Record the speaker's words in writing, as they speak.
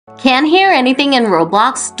Can't hear anything in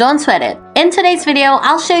Roblox? Don't sweat it. In today's video,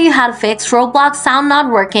 I'll show you how to fix Roblox sound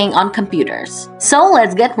not working on computers. So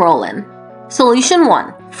let's get rolling. Solution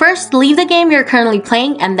 1. First, leave the game you're currently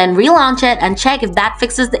playing and then relaunch it and check if that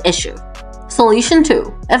fixes the issue. Solution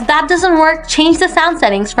 2. If that doesn't work, change the sound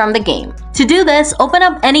settings from the game. To do this, open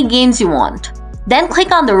up any games you want. Then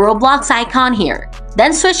click on the Roblox icon here.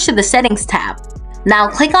 Then switch to the Settings tab. Now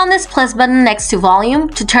click on this plus button next to Volume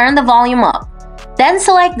to turn the volume up. Then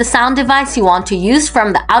select the sound device you want to use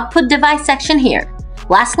from the Output Device section here.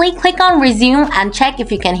 Lastly, click on Resume and check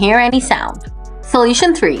if you can hear any sound.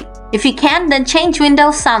 Solution 3. If you can't, then change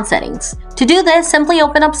Windows sound settings. To do this, simply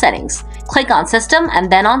open up Settings, click on System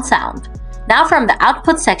and then on Sound. Now from the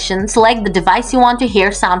Output section, select the device you want to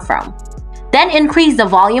hear sound from. Then increase the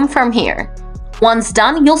volume from here. Once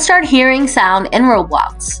done, you'll start hearing sound in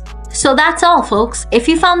Roblox. So that's all, folks. If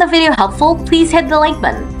you found the video helpful, please hit the like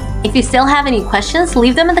button. If you still have any questions,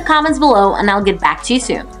 leave them in the comments below and I'll get back to you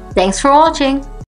soon. Thanks for watching.